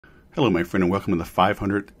Hello, my friend, and welcome to the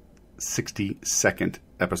 562nd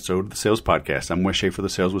episode of the Sales Podcast. I'm Schaeffer, the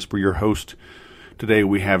Sales Whisperer, your host. Today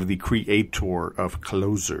we have the creator of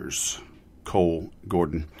closers, Cole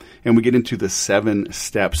Gordon, and we get into the 7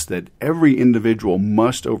 steps that every individual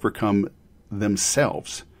must overcome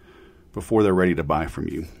themselves before they're ready to buy from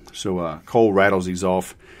you. So Cole rattles these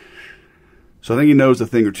off. So I think he knows a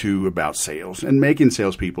thing or two about sales and making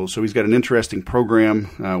salespeople. So he's got an interesting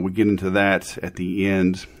program. We get into that at the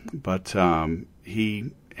end, but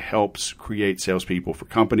he helps create salespeople for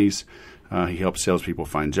companies. He helps salespeople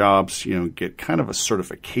find jobs, get kind of a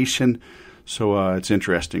certification. So it's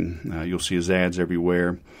interesting. You'll see his ads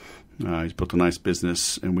everywhere. He's built a nice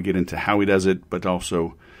business, and we get into how he does it, but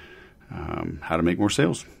also how to make more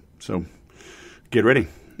sales. So get ready.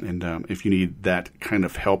 And if you need that kind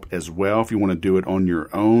of help as well, if you want to do it on your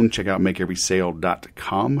own, check out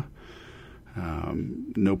makeeverysale.com.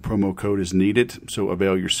 No promo code is needed, so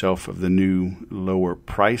avail yourself of the new lower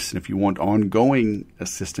price. And if you want ongoing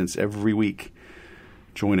assistance every week,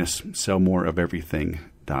 join us,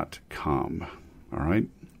 sellmoreofeverything.com. All right,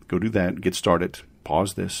 go do that, get started,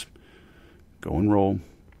 pause this, go and roll,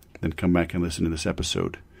 then come back and listen to this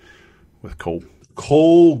episode with Cole.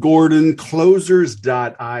 Cole Gordon,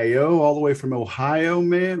 closers.io, all the way from Ohio,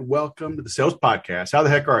 man. Welcome to the Sales Podcast. How the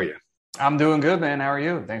heck are you? I'm doing good, man. How are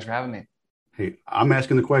you? Thanks for having me. Hey, I'm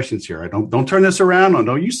asking the questions here. Don't turn this around.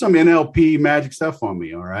 Don't use some NLP magic stuff on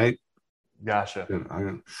me, all right? Gotcha.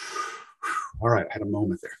 All right, I had a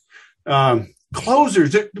moment there.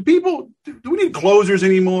 Closers. Do we need closers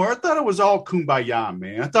anymore? I thought it was all kumbaya,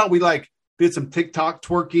 man. I thought we did some TikTok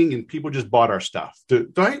twerking and people just bought our stuff.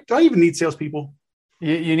 Do I even need salespeople?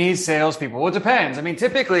 You need salespeople. Well, it depends. I mean,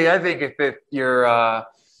 typically, I think if you're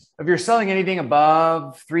selling anything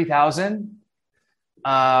above 3,000, 3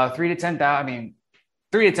 to 10,000. I mean,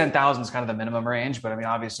 3 to 10,000 is kind of the minimum range, but I mean,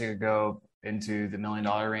 obviously, you go into the $1 million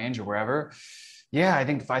range or wherever. Yeah, I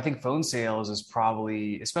think phone sales is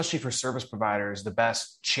probably, especially for service providers, the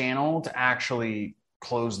best channel to actually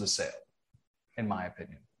close the sale, in my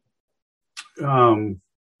opinion.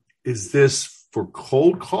 Is this for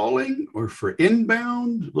cold calling or for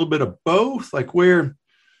inbound? A little bit of both.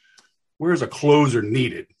 Where's a closer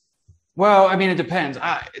needed? Well, I mean, it depends.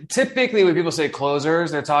 Typically, when people say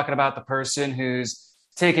closers, they're talking about the person who's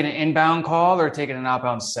taking an inbound call or taking an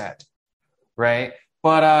outbound set, right?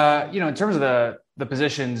 But in terms of the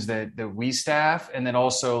positions that we staff, and then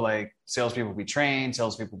also like salespeople we train,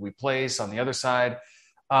 salespeople we place on the other side.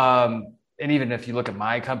 And even if you look at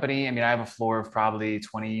my company, I mean, I have a floor of probably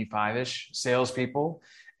 25-ish salespeople,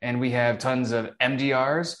 and we have tons of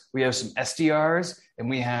MDRs, we have some SDRs, and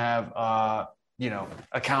we have,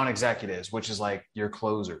 account executives, which is like your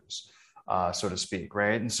closers, so to speak,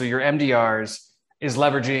 right? And so your MDRs is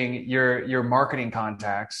leveraging your marketing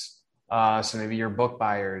contacts, so maybe your book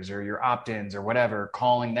buyers or your opt-ins or whatever,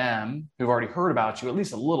 calling them who've already heard about you at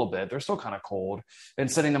least a little bit. They're still kind of cold, and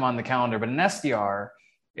setting them on the calendar. But an SDR,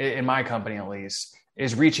 in my company at least,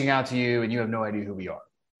 is reaching out to you and you have no idea who we are,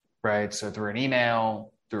 right? So through an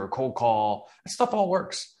email, through a cold call, that stuff all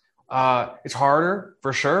works. It's harder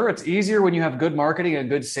for sure. It's easier when you have good marketing and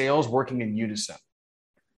good sales working in unison.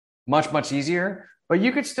 Much, much easier, but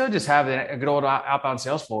you could still just have a good old outbound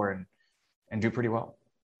sales floor and do pretty well.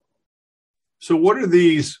 So what are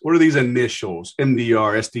these initials,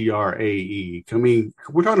 MDR, SDR, AE? I mean,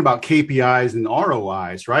 we're talking about KPIs and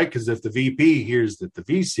ROIs, right? Because if the VP hears that the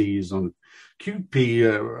VC is on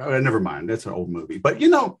QP, never mind, that's an old movie. But,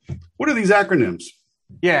 what are these acronyms?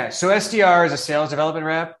 Yeah, so SDR is a sales development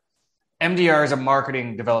rep. MDR is a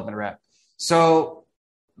marketing development rep. So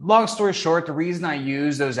long story short, the reason I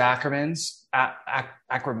use those acronyms.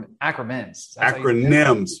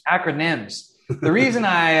 The reason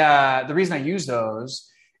I use those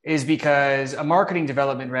is because a marketing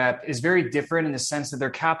development rep is very different in the sense that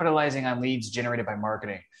they're capitalizing on leads generated by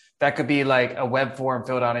marketing. That could be like a web form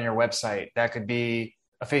filled out on your website. That could be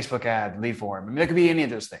a Facebook ad lead form. I mean, that could be any of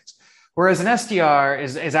those things. Whereas an SDR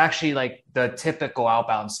is actually like the typical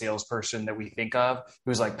outbound salesperson that we think of,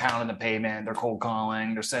 who's like pounding the pavement, they're cold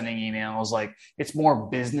calling, they're sending emails. Like, it's more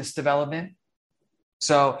business development.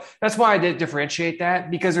 So that's why I did differentiate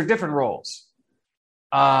that, because they're different roles.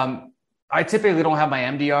 I typically don't have my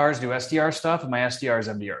MDRs do SDR stuff and my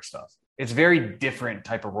SDRs MDR stuff. It's very different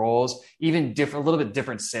type of roles, even different, a little bit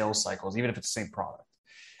different sales cycles, even if it's the same product.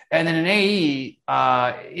 And then an AE,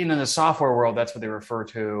 in the software world, that's what they refer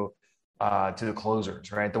to the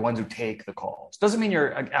closers, right? The ones who take the calls. Doesn't mean your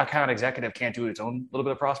account executive can't do its own little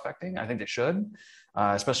bit of prospecting. I think they should,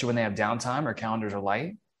 especially when they have downtime or calendars are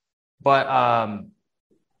light. But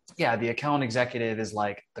the account executive is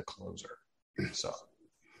like the closer. So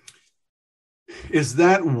Is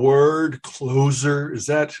that word closer? Is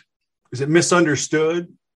it misunderstood?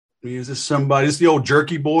 I mean, is this somebody, is the old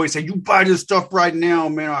jerky boy say, you buy this stuff right now,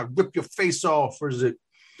 man, I'll rip your face off? Or is it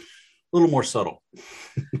a little more subtle?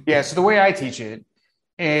 Yeah. So the way I teach it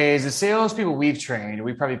is the salespeople we've trained,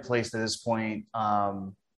 we probably placed at this point, I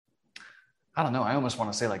don't know. I almost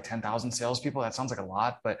want to say like 10,000 salespeople. That sounds like a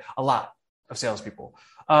lot, but a lot of salespeople.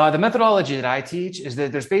 The methodology that I teach is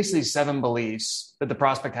that there's basically 7 beliefs that the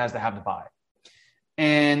prospect has to have to buy.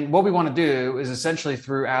 And what we want to do is essentially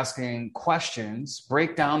through asking questions,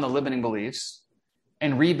 break down the limiting beliefs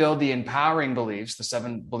and rebuild the empowering beliefs, the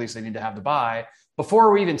 7 beliefs they need to have to buy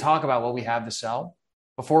before we even talk about what we have to sell,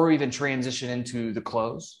 before we even transition into the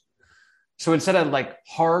close. So instead of like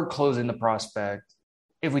hard closing the prospect,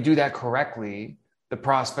 if we do that correctly, the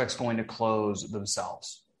prospect's going to close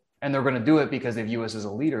themselves. And they're going to do it because they view us as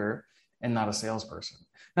a leader and not a salesperson.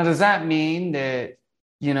 Now, does that mean that,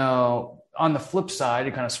 on the flip side,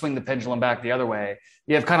 you kind of swing the pendulum back the other way,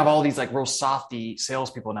 you have kind of all these like real softy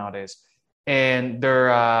salespeople nowadays, and they're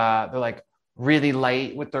like really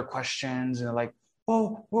light with their questions, and they're like,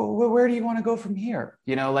 well, where do you want to go from here?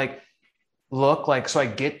 So I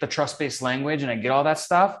get the trust-based language and I get all that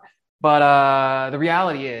stuff. But the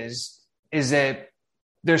reality is that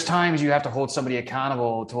there's times you have to hold somebody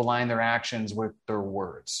accountable to align their actions with their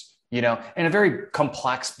words. In a very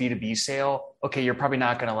complex B2B sale, okay, you're probably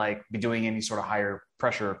not going to like be doing any sort of higher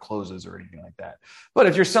pressure closes or anything like that. But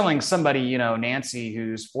if you're selling somebody, Nancy,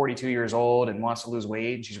 who's 42 years old and wants to lose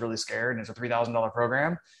weight and she's really scared and it's a $3,000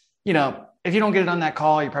 program, if you don't get it on that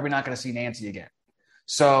call, you're probably not going to see Nancy again.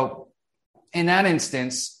 So in that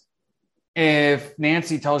instance, if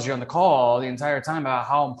Nancy tells you on the call the entire time about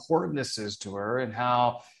how important this is to her and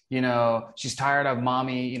how, she's tired of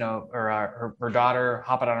mommy, or her daughter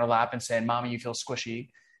hopping on her lap and saying, mommy, you feel squishy,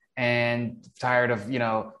 and tired of,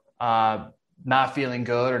 not feeling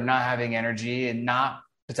good or not having energy and not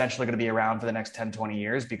potentially going to be around for the next 10, 20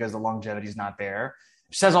 years because the longevity is not there.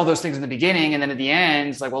 She says all those things in the beginning. And then at the end,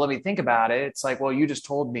 it's like, well, let me think about it. It's like, well, you just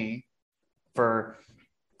told me for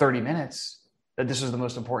 30 minutes that this is the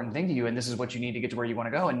most important thing to you. And this is what you need to get to where you want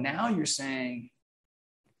to go. And now you're saying,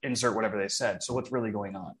 insert whatever they said. So what's really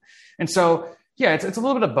going on? And so, yeah, it's a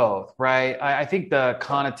little bit of both, right? I think the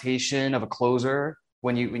connotation of a closer,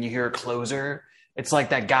 when you hear a closer, it's like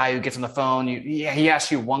that guy who gets on the phone. He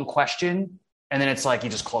asks you one question and then it's like, he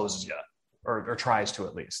just closes you or tries to,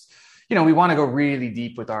 at least. We want to go really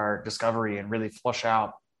deep with our discovery and really flush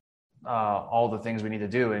out all the things we need to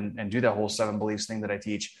do and do that whole 7 beliefs thing that I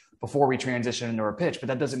teach before we transition into our pitch. But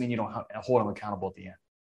that doesn't mean you don't hold them accountable at the end.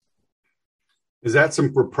 Is that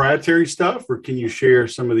some proprietary stuff, or can you share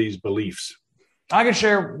some of these beliefs? I can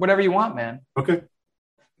share whatever you want, man. Okay.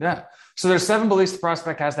 Yeah. So there's 7 beliefs the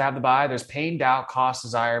prospect has to have to buy. There's pain, doubt, cost,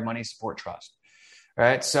 desire, money, support, trust. All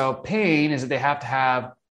right. So pain is that they have to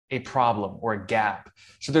have a problem or a gap.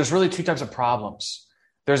 So there's really 2 types of problems.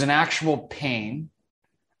 There's an actual pain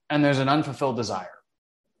and there's an unfulfilled desire.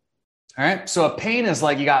 All right. So a pain is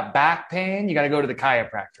like you got back pain, you got to go to the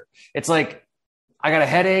chiropractor. It's like, I got a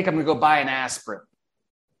headache, I'm going to go buy an aspirin.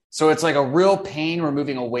 So it's like a real pain we're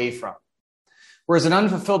moving away from. Whereas an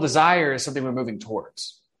unfulfilled desire is something we're moving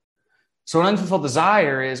towards. So an unfulfilled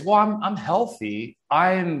desire is, well, I'm healthy.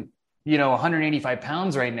 I'm, 185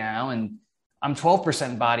 pounds right now and I'm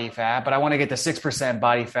 12% body fat, but I want to get to 6%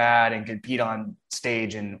 body fat and compete on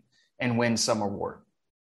stage and win some award,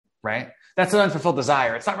 right? That's an unfulfilled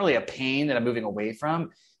desire. It's not really a pain that I'm moving away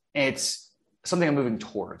from. It's something I'm moving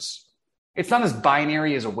towards. It's not as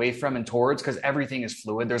binary as away from and towards because everything is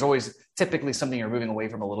fluid. There's always typically something you're moving away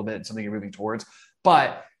from a little bit and something you're moving towards.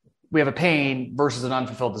 But we have a pain versus an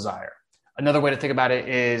unfulfilled desire. Another way to think about it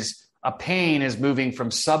is a pain is moving from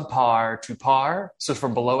subpar to par. So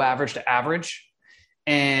from below average to average.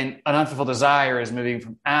 And an unfulfilled desire is moving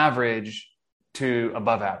from average to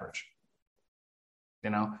above average.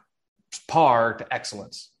 Par to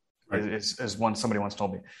excellence, right, is somebody once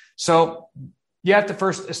told me. So you have to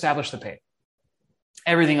first establish the pain.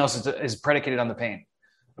 Everything else is predicated on the pain.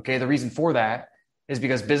 Okay. The reason for that is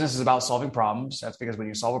because business is about solving problems. That's because when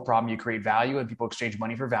you solve a problem, you create value and people exchange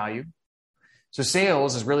money for value. So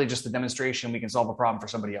sales is really just the demonstration we can solve a problem for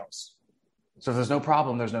somebody else. So if there's no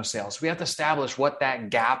problem, there's no sales. So we have to establish what that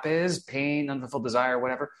gap is, pain, unfulfilled desire,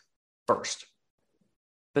 whatever, first.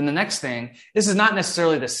 Then the next thing, this is not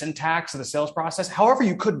necessarily the syntax of the sales process. However,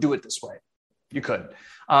 you could do it this way. You could.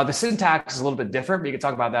 The syntax is a little bit different, but you can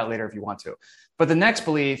talk about that later if you want to. But the next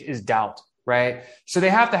belief is doubt, right? So they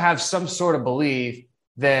have to have some sort of belief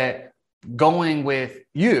that going with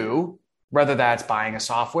you, whether that's buying a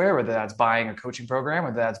software, whether that's buying a coaching program,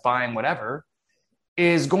 whether that's buying whatever,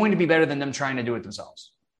 is going to be better than them trying to do it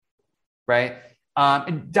themselves, right?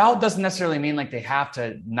 Doubt doesn't necessarily mean like they have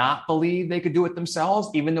to not believe they could do it themselves,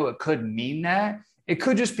 even though it could mean that. It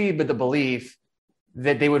could just be the belief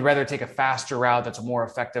that they would rather take a faster route that's a more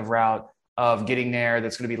effective route of getting there,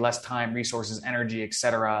 that's going to be less time, resources, energy, et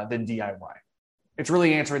cetera, than DIY. It's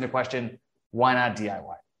really answering the question, why not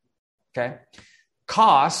DIY? Okay.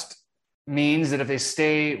 Cost means that if they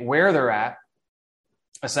stay where they're at,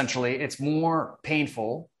 essentially, it's more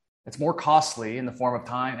painful, it's more costly in the form of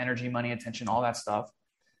time, energy, money, attention, all that stuff,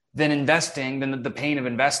 than the pain of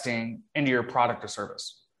investing into your product or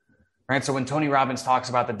service, right? So when Tony Robbins talks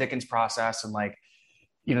about the Dickens process and like,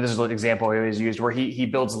 this is an example I always used where he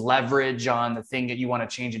builds leverage on the thing that you want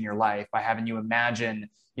to change in your life by having you imagine,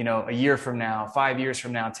 a year from now, 5 years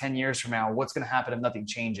from now, 10 years from now, what's going to happen if nothing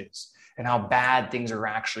changes and how bad things are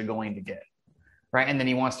actually going to get, right? And then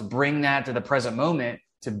he wants to bring that to the present moment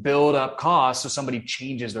to build up costs so somebody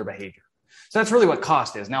changes their behavior. So that's really what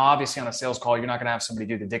cost is. Now, obviously on a sales call, you're not going to have somebody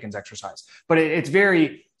do the Dickens exercise, but it's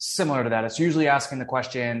very similar to that. It's usually asking the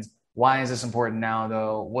questions, why is this important now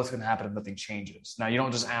though? What's going to happen if nothing changes? Now, you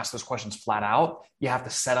don't just ask those questions flat out. You have to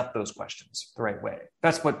set up those questions the right way.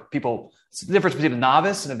 That's what it's the difference between a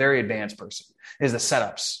novice and a very advanced person is the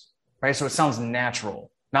setups, right? So it sounds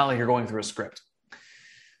natural, not like you're going through a script.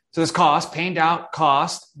 So this cost, pain, doubt,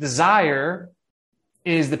 cost, desire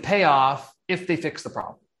is the payoff if they fix the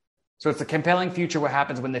problem. So it's the compelling future, what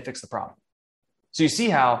happens when they fix the problem. So you see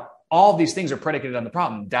how all of these things are predicated on the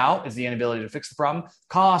problem. Doubt is the inability to fix the problem.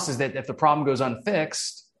 Cost is that if the problem goes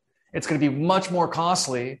unfixed, it's going to be much more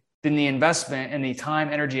costly than the investment and the time,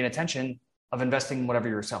 energy, and attention of investing in whatever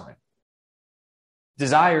you're selling.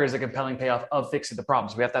 Desire is a compelling payoff of fixing the problem.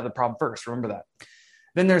 So we have to have the problem first. Remember that.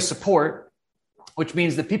 Then there's support, which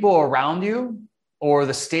means the people around you or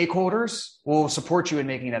the stakeholders will support you in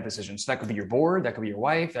making that decision. So that could be your board, that could be your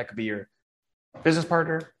wife, that could be your business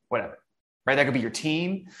partner, whatever. Right? That could be your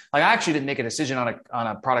team. Like I actually didn't make a decision on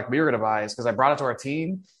a product we were going to buy because I brought it to our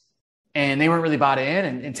team and they weren't really bought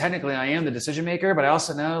in. And technically I am the decision maker, but I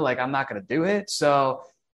also know like I'm not going to do it. So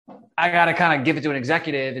I got to kind of give it to an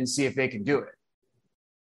executive and see if they can do it.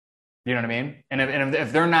 You know what I mean? And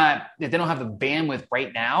if they don't have the bandwidth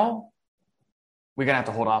right now, we're going to have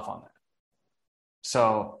to hold off on that.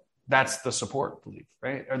 So that's the support belief,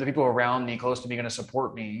 right? Are the people around me, close to me, going to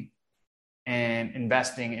support me and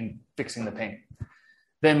investing in fixing the pain?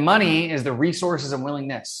 Then money is the resources and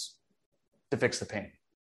willingness to fix the pain.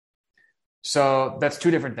 So that's two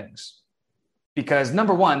different things. Because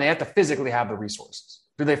number one, they have to physically have the resources.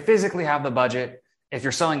 Do they physically have the budget? If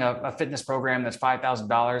you're selling a fitness program that's $5,000,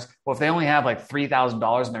 well, if they only have like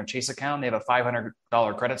 $3,000 in their Chase account, they have a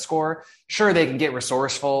 $500 credit score. Sure, they can get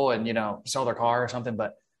resourceful and, sell their car or something,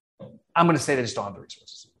 but I'm going to say they just don't have the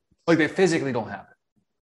resources. Like they physically don't have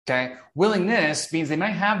it. Okay. Willingness means they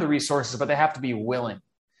might have the resources, but they have to be willing.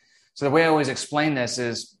 So the way I always explain this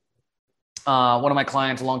is one of my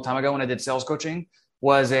clients a long time ago when I did sales coaching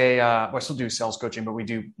was I still do sales coaching, but we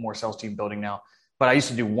do more sales team building now. But I used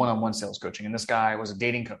to do one-on-one sales coaching. And this guy was a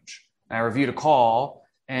dating coach. And I reviewed a call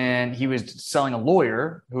and he was selling a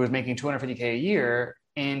lawyer who was making $250K a year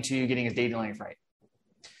into getting his dating life right.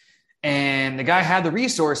 And the guy had the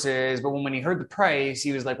resources, but when he heard the price,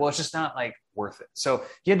 he was like, well, it's just not like worth it. So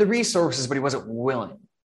he had the resources, but he wasn't willing,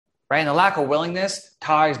 right? And the lack of willingness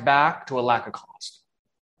ties back to a lack of cost.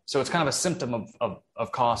 So it's kind of a symptom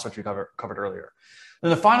of cost, which we covered earlier.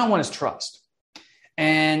 Then the final one is trust.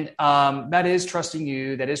 And that is trusting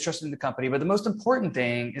you, that is trusting the company. But the most important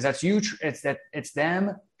thing is it's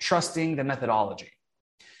them trusting the methodology.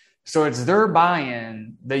 So it's their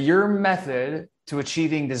buy-in that your method to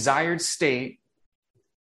achieving desired state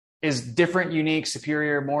is different, unique,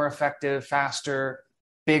 superior, more effective, faster,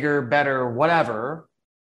 bigger, better, whatever,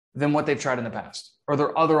 than what they've tried in the past, or there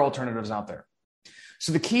are other alternatives out there.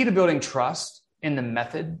 So the key to building trust in the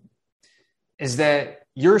method is that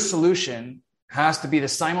your solution has to be the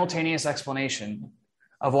simultaneous explanation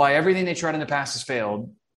of why everything they tried in the past has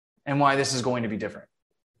failed and why this is going to be different.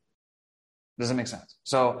 Does that make sense?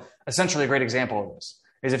 So essentially a great example of this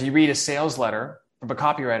is if you read a sales letter from a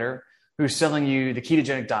copywriter who's selling you the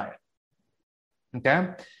ketogenic diet. Okay.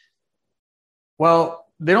 Well,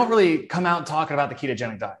 they don't really come out talking about the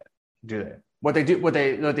ketogenic diet, do they? What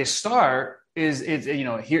they start is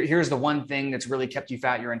here's the one thing that's really kept you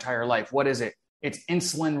fat your entire life. What is it? It's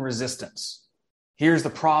insulin resistance. Here's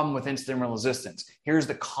the problem with insulin resistance. Here's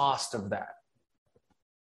the cost of that.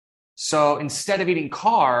 So instead of eating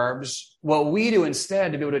carbs, what we do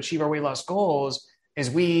instead to be able to achieve our weight loss goals is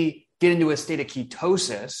we get into a state of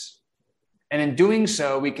ketosis. And in doing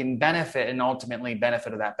so, we can benefit and ultimately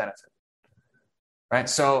benefit of that benefit. right?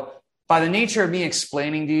 So by the nature of me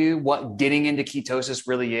explaining to you what getting into ketosis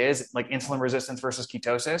really is, like insulin resistance versus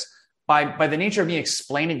ketosis, by the nature of me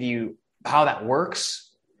explaining to you how that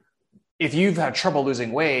works, if you've had trouble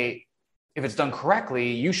losing weight, if it's done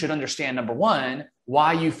correctly, you should understand, number one,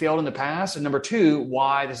 why you failed in the past, and number two,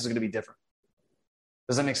 why this is going to be different.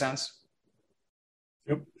 Does that make sense?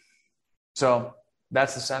 Yep. So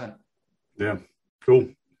that's the 7. Yeah. Cool.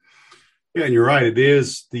 Yeah, and you're right.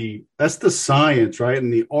 That's the science, right?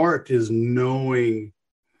 And the art is knowing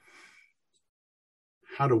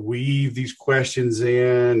how to weave these questions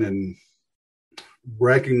in and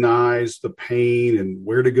recognize the pain and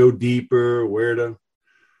where to go deeper, where to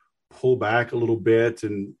pull back a little bit.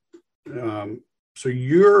 And so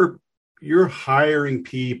you're hiring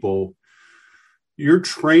people, you're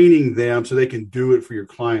training them so they can do it for your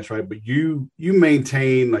clients, right? But you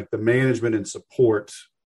maintain like the management and support,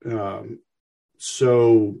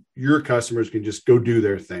 so your customers can just go do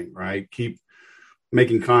their thing, right? Keep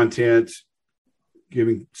making content,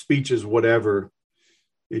 giving speeches, whatever,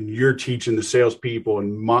 and you're teaching the salespeople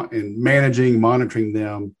and managing, monitoring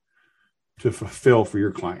them to fulfill for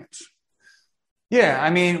your clients. Yeah, I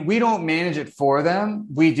mean, we don't manage it for them.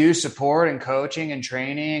 We do support and coaching and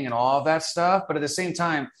training and all of that stuff. But at the same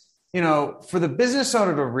time, for the business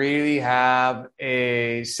owner to really have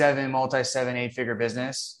a 7, 8-figure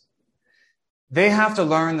business, they have to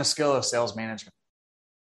learn the skill of sales management.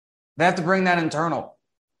 They have to bring that internal.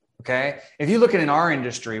 Okay. If you look at in our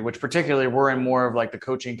industry, which particularly we're in more of like the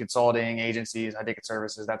coaching, consulting, agencies, high ticket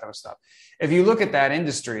services, that type of stuff. If you look at that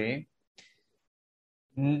industry,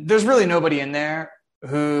 there's really nobody in there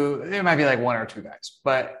there might be like 1 or 2 guys,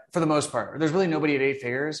 but for the most part, there's really nobody at 8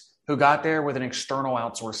 figures who got there with an external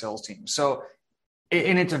outsourced sales team. So,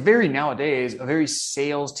 and it's nowadays a very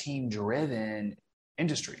sales team driven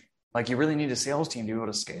industry. Like you really need a sales team to be able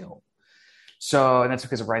to scale. So, and that's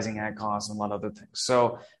because of rising ad costs and a lot of other things.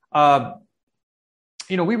 So,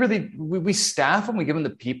 we staff them, we give them the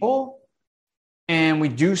people, and we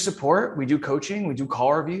do support, we do coaching, we do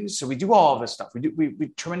call reviews. So we do all of this stuff. We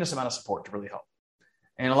tremendous amount of support to really help.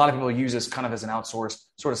 And a lot of people use this kind of as an outsourced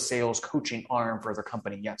sort of sales coaching arm for their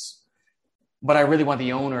company. Yes. But I really want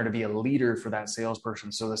the owner to be a leader for that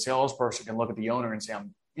salesperson. So the salesperson can look at the owner and say,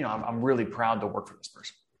 I'm really proud to work for this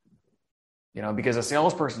person. Because a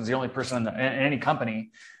salesperson is the only person in any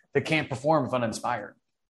company that can't perform if uninspired.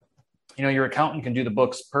 Your accountant can do the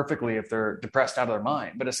books perfectly if they're depressed out of their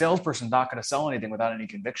mind, but a salesperson is not going to sell anything without any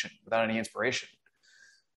conviction, without any inspiration.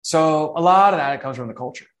 So a lot of that, it comes from the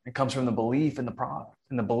culture. It comes from the belief in the product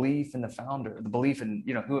and the belief in the founder, the belief in,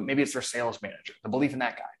 who maybe it's their sales manager, the belief in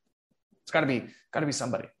that guy. It's gotta be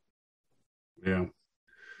somebody. Yeah.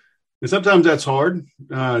 And sometimes that's hard.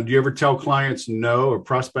 Do you ever tell clients no or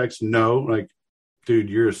prospects no? Like, dude,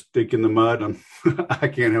 you're a stick in the mud. I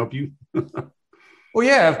can't help you. Well,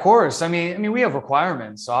 yeah, of course. I mean, we have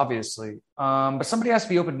requirements, obviously, but somebody has to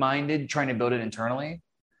be open-minded, trying to build it internally.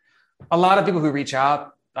 A lot of people who reach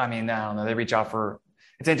out, I don't know, they reach out for.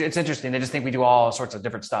 It's interesting. They just think we do all sorts of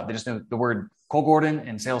different stuff. They just know the word Cole Gordon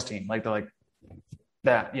and sales team, like they're like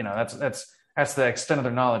that. That's the extent of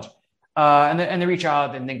their knowledge. And they reach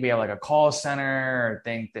out and think we have like a call center, or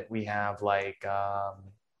think that we have like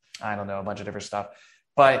I don't know, a bunch of different stuff.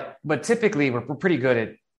 But typically we're pretty good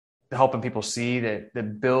at helping people see that the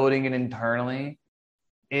building it internally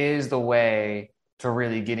is the way to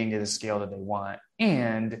really getting to the scale that they want.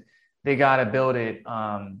 And they got to build it,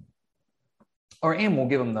 and we'll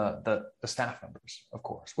give them the staff members, of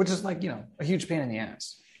course, which is like, a huge pain in the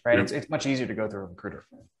ass, right? Yep. It's much easier to go through a recruiter.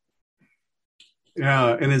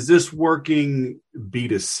 Yeah. And is this working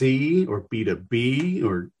B2C or B2B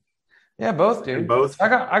or? Yeah, both, dude. Both. I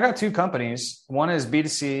got 2 companies. One is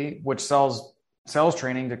B2C, which sells sales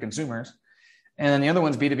training to consumers. And then the other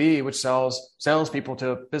one's B2B, which sells salespeople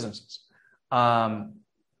to businesses.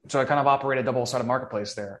 So I kind of operate a double-sided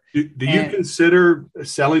marketplace there. Do you consider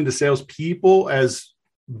selling to salespeople as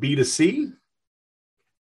B2C?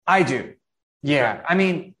 I do. Yeah. I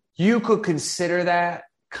mean, you could consider that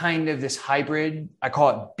kind of this hybrid. I call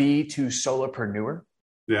it B2 solopreneur.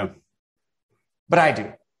 Yeah. But I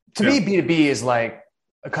do. To me, B2B is like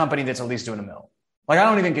a company that's at least doing $1 million. Like, I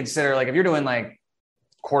don't even consider, like, if you're doing like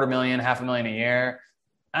 $250,000, $500,000 a year,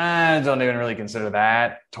 I don't even really consider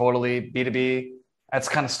that totally B2B. That's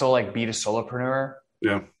kind of still like B2 solopreneur.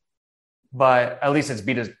 Yeah. But at least it's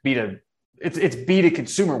it's B to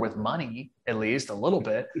consumer with money, at least a little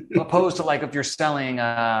bit, opposed to like if you're selling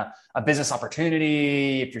a business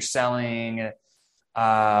opportunity, if you're selling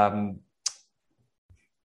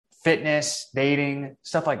fitness, dating,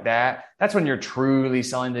 stuff like that. That's when you're truly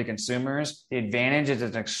selling to consumers. The advantage is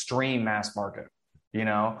it's an extreme mass market.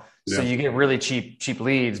 So you get really cheap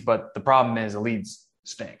leads, but the problem is the leads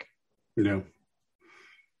stink.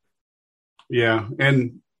 Yeah.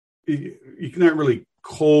 And you're not really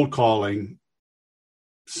cold calling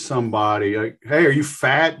somebody like, hey, are you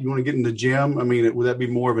fat? You want to get in the gym? I mean, would that be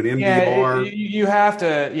more of an MDR? Yeah, you have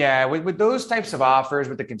to, with those types of offers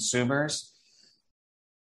with the consumers,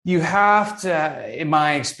 you have to, in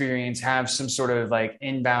my experience, have some sort of like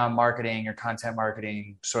inbound marketing or content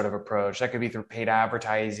marketing sort of approach. That could be through paid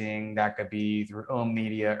advertising. That could be through owned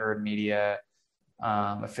media, earned media,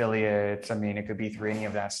 affiliates. I mean, it could be through any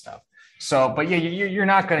of that stuff. So, but yeah, you're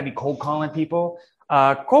not going to be cold calling people.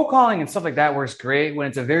 Cold calling and stuff like that works great when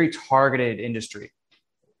it's a very targeted industry.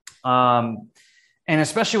 And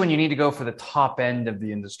especially when you need to go for the top end of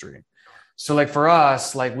the industry. So like for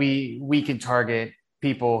us, like we can target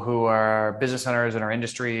people who are business owners in our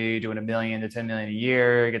industry doing $1 million to $10 million a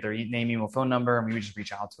year, get their name, email, phone number, and we would just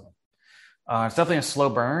reach out to them. It's definitely a slow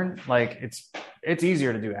burn. Like it's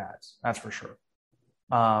easier to do ads, that's for sure.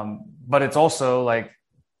 But it's also like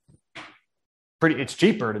it's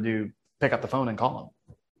cheaper to pick up the phone and call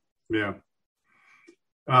them. Yeah.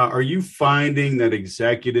 Are you finding that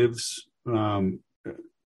executives, are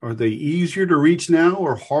they easier to reach now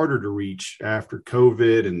or harder to reach after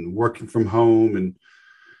COVID and working from home? And,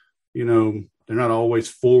 they're not always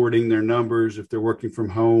forwarding their numbers if they're working from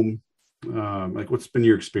home. Like what's been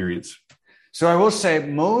your experience? So I will say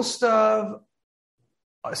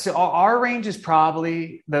our range is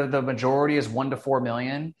probably the majority is 1 to 4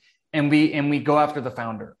 million. And we go after the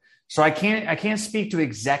founder. So I can't speak to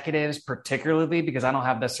executives particularly because I don't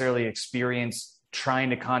have necessarily experience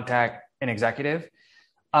trying to contact an executive.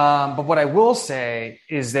 But what I will say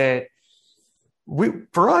is that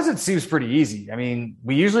for us, it seems pretty easy. I mean,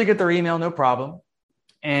 we usually get their email, no problem.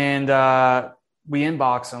 And we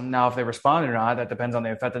inbox them. Now, if they respond or not, that depends on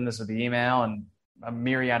the effectiveness of the email and a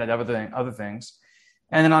myriad of other things.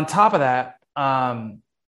 And then on top of that,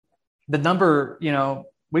 the number,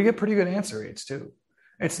 we get pretty good answer rates too.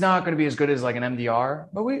 It's not going to be as good as like an MDR,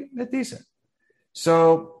 but it's decent.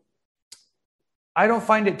 So I don't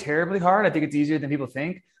find it terribly hard. I think it's easier than people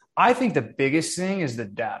think. I think the biggest thing is the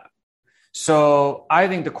data. So I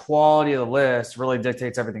think the quality of the list really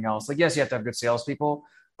dictates everything else. Like, yes, you have to have good salespeople,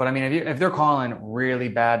 but I mean, if they're calling really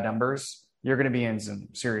bad numbers, you're going to be in some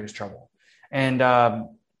serious trouble. And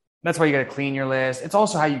that's why you got to clean your list. It's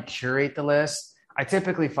also how you curate the list. I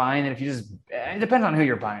typically find that it depends on who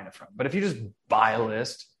you're buying it from, but if you just buy a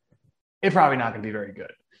list, it's probably not going to be very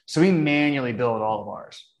good. So we manually build all of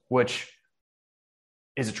ours, which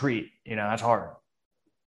is a treat. That's hard.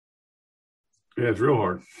 Yeah, it's real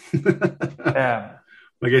hard. Yeah.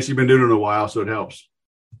 I guess you've been doing it a while, so it helps.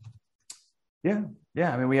 Yeah.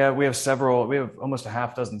 Yeah. I mean, we have almost a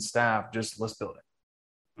half dozen staff just list building.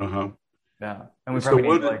 Uh-huh. Yeah. And we probably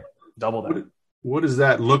need to double that. What does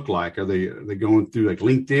that look like? Are they going through like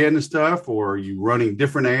LinkedIn and stuff, or are you running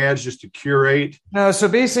different ads just to curate? No. So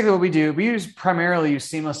basically what we do, we primarily use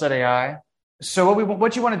Seamless.ai. So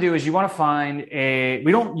what you want to do is you want to find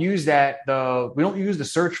we don't use the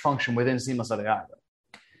search function within Seamless.ai.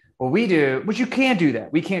 What we do, which you can do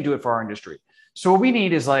that. We can't do it for our industry. So what we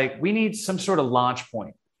need is we need some sort of launch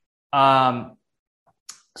point.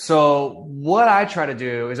 So what I try to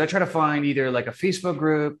do is I try to find either like a Facebook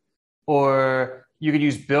group, or you could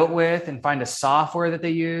use Built With and find a software that they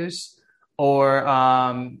use, or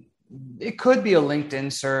it could be a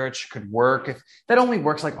LinkedIn search, could work. If that only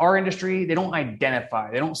works like our industry, they don't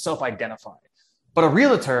self-identify. But a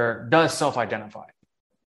realtor does self-identify,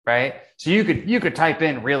 right? So you could type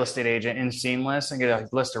in real estate agent in Seamless and get a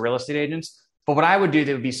list of real estate agents. But what I would do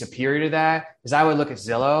that would be superior to that is I would look at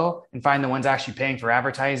Zillow and find the ones actually paying for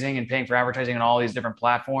advertising on all these different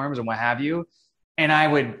platforms and what have you. And I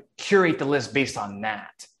would curate the list based on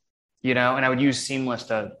that, and I would use Seamless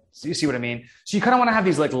so you see what I mean? So you kind of want to have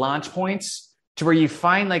these like launch points to where you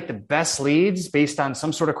find like the best leads based on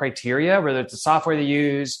some sort of criteria, whether it's the software they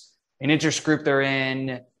use, an interest group they're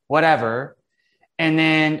in, whatever. And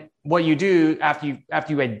then what you do after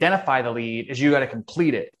you identify the lead is you got to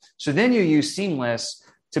complete it. So then you use Seamless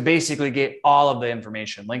to basically get all of the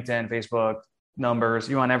information, LinkedIn, Facebook, numbers.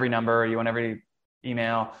 You want every number, you want every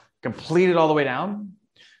email, complete it all the way down.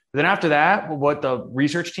 Then after that, what the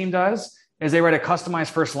research team does is they write a customized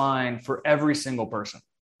first line for every single person.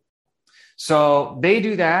 So they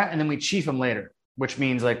do that, and then we chief them later, which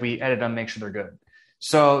means like we edit them, make sure they're good.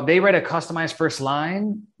 So they write a customized first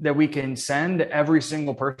line that we can send to every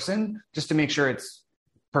single person just to make sure it's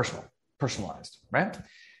personalized, right?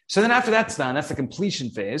 So then after that's done, that's the completion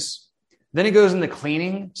phase. Then it goes into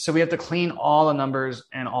cleaning. So we have to clean all the numbers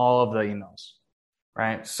and all of the emails.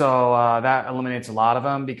 right? So that eliminates a lot of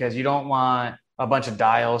them because you don't want a bunch of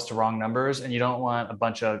dials to wrong numbers and you don't want a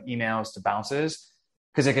bunch of emails to bounces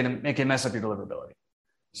because it can mess up your deliverability.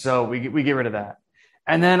 So we get rid of that.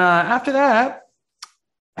 And then after that,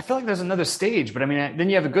 I feel like there's another stage, but I mean, then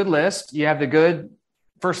you have a good list. You have the good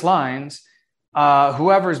first lines.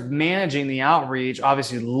 Whoever's managing the outreach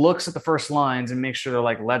obviously looks at the first lines and makes sure they're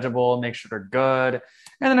like legible, make sure they're good.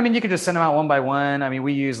 And then, I mean, you could just send them out one by one. I mean,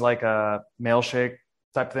 we use like a Mailshake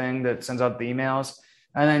type thing that sends out the emails.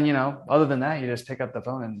 And then, you know, other than that, you just pick up the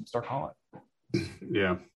phone and start calling.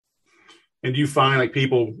 Yeah. And do you find like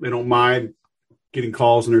people, they don't mind getting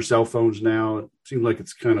calls on their cell phones now? It seems like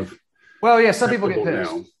it's kind of. Well, yeah, some people get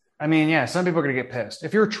pissed. Now. I mean, yeah, some people are going to get pissed.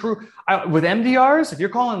 If you're with MDRs, if you're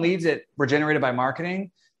calling leads that were generated by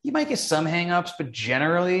marketing, you might get some hangups, but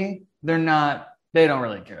generally they don't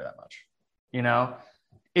really care that much. You know,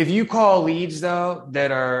 if you call leads though,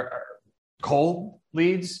 that are cold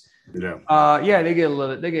leads, they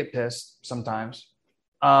get pissed sometimes.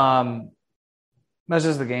 That's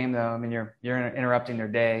just the game though. I mean, you're interrupting their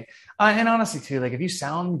day. And honestly too, like if you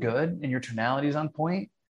sound good and your tonality is on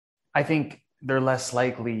point, I think they're less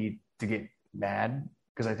likely to get mad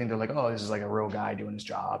because I think they're like, oh, this is like a real guy doing his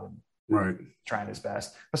job and trying his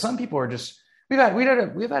best. But some people are just, we've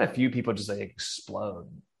had a few people just like explode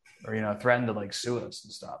or, you know, threaten to like sue us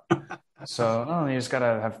and stuff. So you just got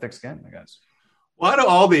to have thick skin, I guess. Why do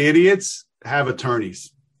all the idiots have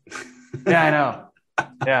attorneys? Yeah, I know.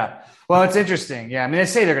 Yeah. Well, it's interesting. Yeah. I mean, they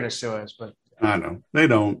say they're going to sue us, but I know they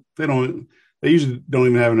don't. They usually don't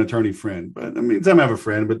even have an attorney friend, but I mean, some have a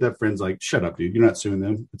friend, but that friend's like, shut up, dude. You're not suing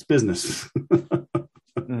them. It's business.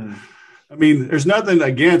 I mean, there's nothing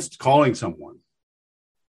against calling someone.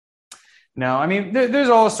 No, I mean, there's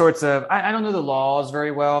all sorts of, I don't know the laws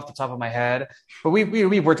very well off the top of my head, but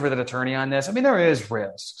we worked with an attorney on this. I mean, there is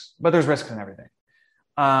risks, but there's risks in everything.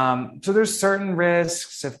 So there's certain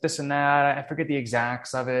risks if this and that, I forget the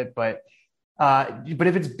exacts of it, but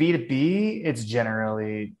if it's B2B, it's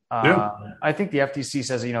generally, I think the FTC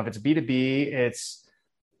says, you know, if it's B2B, it's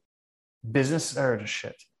business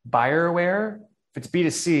buyer aware. If it's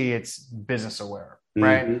B2C, it's business aware,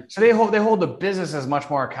 right? Mm-hmm. So they hold the businesses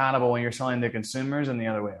much more accountable when you're selling to consumers than the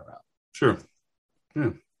other way around. Sure.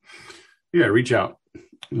 Yeah. Reach out.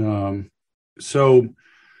 So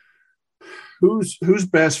who's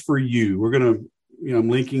best for you? We're going to, you know, I'm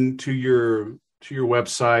linking to your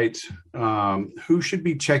website. Who should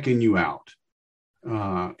be checking you out?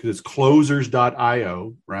 Because it's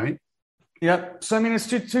closers.io, right? Yep. So, I mean, it's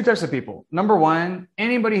two types of people. Number one,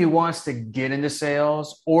 anybody who wants to get into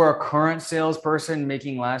sales or a current salesperson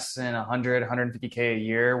making less than 100, 150K a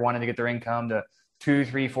year, wanting to get their income to 200,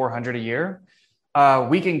 300, 400 a year.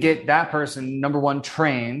 We can get that person, number one,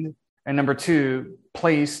 trained, and number two,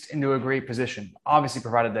 placed into a great position, obviously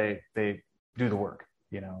provided they do the work,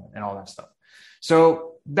 you know, and all that stuff.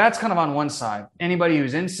 So that's kind of on one side. Anybody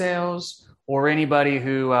who's in sales or anybody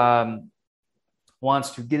who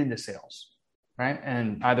wants to get into sales, right?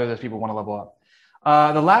 And either of those people want to level up.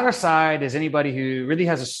 The latter side is anybody who really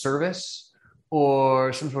has a service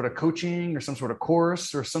or some sort of coaching or some sort of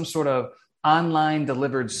course or some sort of online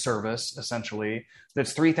delivered service, essentially,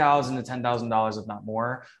 that's $3,000 to $10,000, if not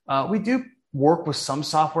more. We do work with some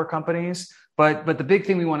software companies, but the big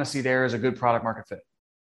thing we want to see there is a good product market fit.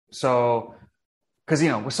 So, because, you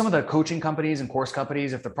know, with some of the coaching companies and course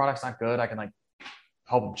companies, if the product's not good, I can like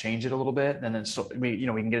help them change it a little bit. And then we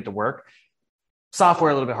can get it to work.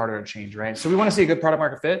 Software, a little bit harder to change, right? So we want to see a good product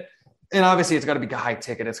market fit. And obviously it's got to be high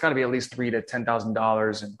ticket. It's got to be at least $3,000 to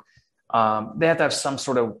 $10,000. And they have to have some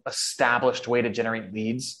sort of established way to generate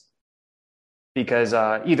leads because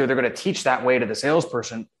either they're going to teach that way to the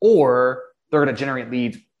salesperson or they're going to generate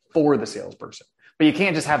leads for the salesperson. But you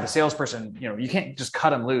can't just have the salesperson, you know, you can't just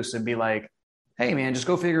cut them loose and be like, hey man, just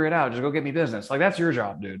go figure it out. Just go get me business. Like that's your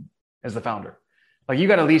job, dude, as the founder. Like you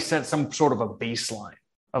got to at least set some sort of a baseline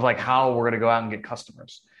of like how we're going to go out and get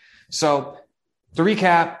customers. So to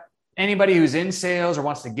recap, anybody who's in sales or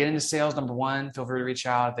wants to get into sales, number one, feel free to reach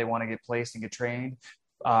out if they want to get placed and get trained.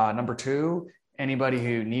 Number two, anybody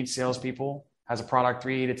who needs salespeople, has a product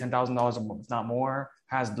 $3,000 to $10,000 a month, if not more,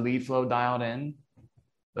 has the lead flow dialed in.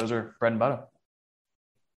 Those are bread and butter.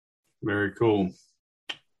 Very cool.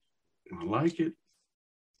 I like it.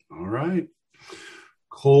 All right.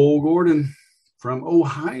 Cole Gordon from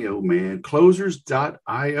Ohio, man.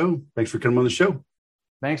 Closers.io. Thanks for coming on the show.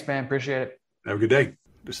 Thanks, man. Appreciate it. Have a good day.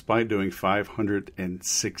 Despite doing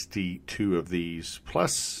 562 of these,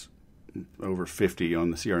 plus over 50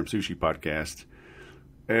 on the CRM Sushi podcast,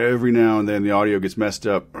 every now and then the audio gets messed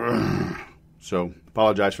up. So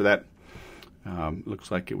apologize for that.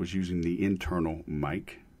 Looks like it was using the internal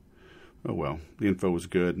mic. Oh, well, the info was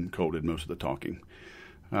good and Cole did most of the talking.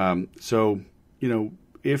 So,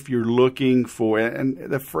 if you're looking for, and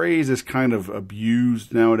the phrase is kind of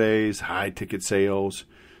abused nowadays, high ticket sales,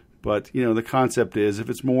 but, the concept is if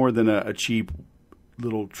it's more than a cheap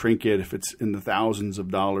little trinket, if it's in the thousands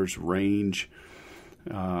of dollars range,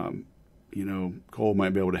 Cole might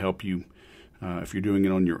be able to help you. If you're doing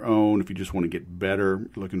it on your own, if you just want to get better,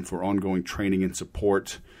 looking for ongoing training and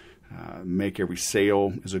support, make every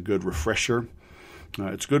sale is a good refresher.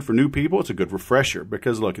 It's good for new people. It's a good refresher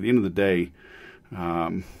because, look, at the end of the day,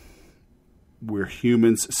 we're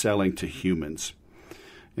humans selling to humans.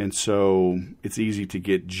 And so it's easy to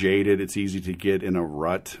get jaded. It's easy to get in a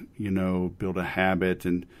rut, build a habit.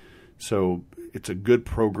 And so it's a good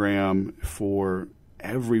program for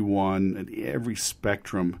everyone at every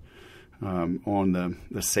spectrum on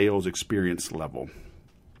the sales experience level.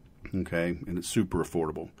 Okay, and it's super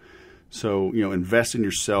affordable. So, invest in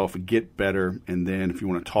yourself, get better, and then if you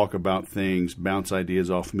want to talk about things, bounce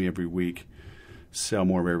ideas off me every week,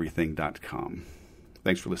 sellmoreoferything.com.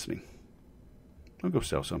 Thanks for listening. I'll go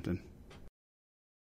sell something.